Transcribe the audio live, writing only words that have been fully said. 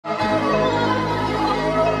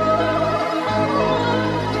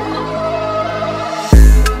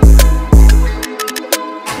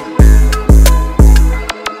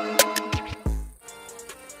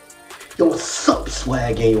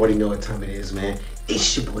man, you already know what time it is, man.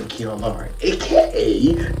 It's your boy Keon Lauren,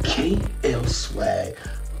 aka KL Swag.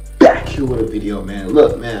 Back here with a video, man.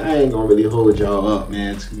 Look, man, I ain't gonna really hold y'all up,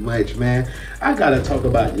 man, too much, man. I gotta talk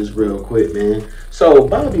about this real quick, man. So,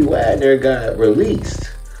 Bobby Wagner got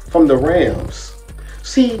released from the Rams.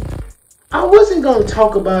 See, I wasn't gonna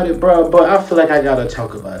talk about it, bro, but I feel like I gotta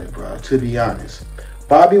talk about it, bro, to be honest.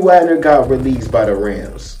 Bobby Wagner got released by the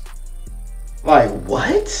Rams. Like,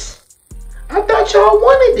 what? I thought y'all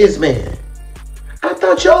wanted this man. I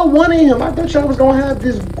thought y'all wanted him. I thought y'all was gonna have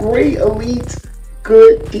this great, elite,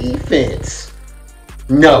 good defense.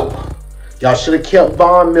 No. Y'all should have kept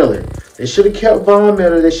Von Miller. They should have kept Von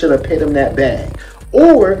Miller. They should have paid him that bag.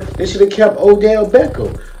 Or they should have kept Odell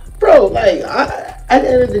Beckham. Bro, like, at the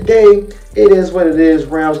end of the day, it is what it is.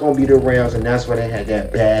 Rams gonna be the Rams, and that's why they had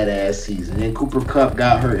that badass season. Then Cooper Kupp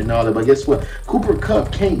got hurt and all that, but guess what? Cooper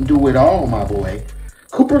Kupp can't do it all, my boy.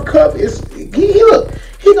 Cooper Kupp is,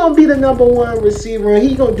 he gonna be the #1 receiver, and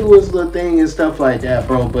he gonna do his little thing and stuff like that,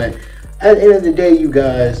 bro. But at the end of the day, you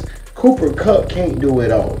guys, Cooper Kupp can't do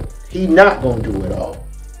it all. He not gonna do it all.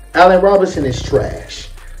 Allen Robinson is trash.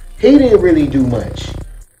 He didn't really do much.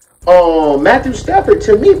 Matthew Stafford,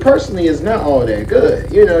 to me personally, is not all that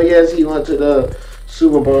good. You know, yes, he went to the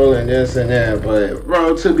Super Bowl and this and that, but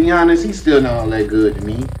bro, to be honest, he's still not all that good to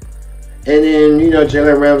me. And then, you know,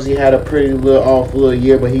 Jalen Ramsey had a pretty off little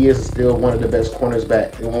year, but he is still one of the best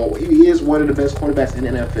cornerbacks. He is one of the best cornerbacks in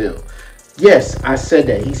the NFL. Yes, I said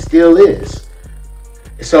that. He still is.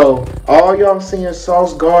 So, all y'all seeing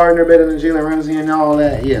Sauce Gardner better than Jalen Ramsey and all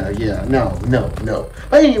that? Yeah, no.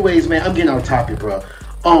 But anyways, man, I'm getting on topic, bro.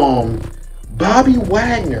 Bobby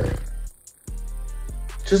Wagner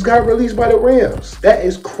just got released by the Rams. That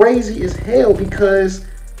is crazy as hell because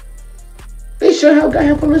they should have got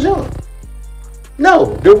him from the jump.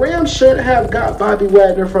 No, the Rams should have got Bobby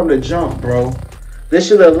Wagner from the jump, bro. They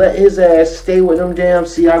should have let his ass stay with them damn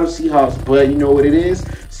Seattle Seahawks. But you know what it is?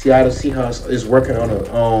 Seattle Seahawks is working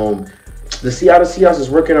on the Seattle Seahawks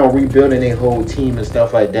is working on rebuilding their whole team and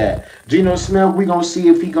stuff like that. Geno Smith, we gonna see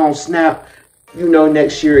if he gonna snap, you know,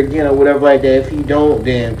 next year again or whatever like that. If he don't,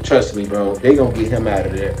 then trust me, bro, they gonna get him out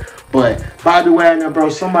of there. But Bobby Wagner, bro,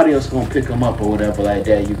 somebody else gonna pick him up or whatever like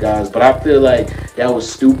that, you guys. But I feel like that was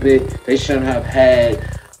stupid. They shouldn't have had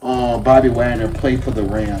Bobby Wagner play for the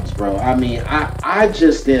Rams, bro. I mean, I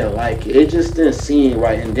just didn't like it. It just didn't seem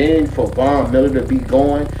right. And then for Von Miller to be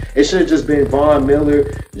going, it should have just been Von Miller,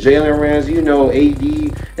 Jalen Ramsey, you know, AD,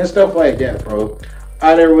 and stuff like that, bro.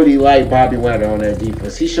 I didn't really like Bobby Wagner on that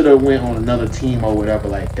defense. He should have went on another team or whatever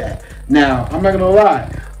like that. Now, I'm not gonna lie.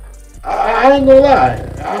 I ain't gonna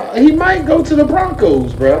lie. He might go to the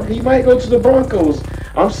Broncos, bro. He might go to the Broncos.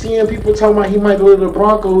 I'm seeing people talking about he might go to the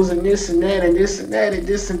Broncos and this and that and this and that and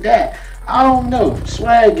this and that. I don't know.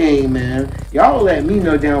 Swag game, man. Y'all let me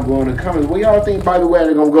know down below in the comments. Where y'all think Bobby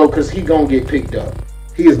Wagner gonna go? Because he gonna get picked up.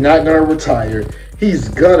 He is not gonna retire. He's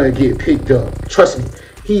gonna get picked up. Trust me.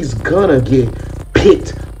 He's gonna get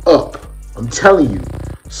picked up. I'm telling you.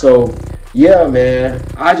 So, yeah, man.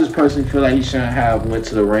 I just personally feel like he shouldn't have went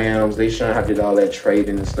to the Rams. They shouldn't have did all that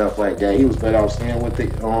trading and stuff like that. He was better off staying with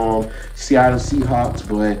the Seattle Seahawks.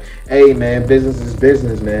 But, hey, man, business is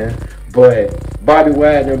business, man. But Bobby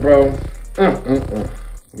Wagner, bro,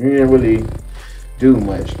 you didn't really do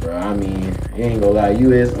much, bro. I mean, you ain't gonna lie.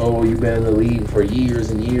 You is old. You been in the league for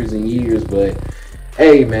years and years and years. But,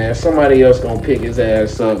 hey, man, somebody else gonna pick his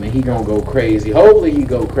ass up and he gonna go crazy. Hopefully he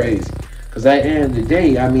go crazy. Because at the end of the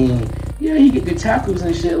day, I mean, yeah, he get the tackles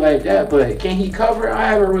and shit like that, but can he cover? I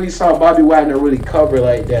haven't really saw Bobby Wagner really cover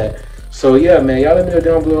like that. So, yeah, man, y'all let me know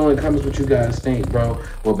down below in the comments what you guys think, bro.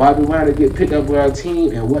 Will Bobby Wagner get picked up with our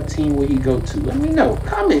team, and what team will he go to? Let me know.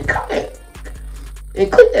 Comment.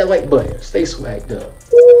 And click that like button. Stay swagged up.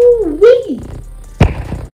 Ooh-wee.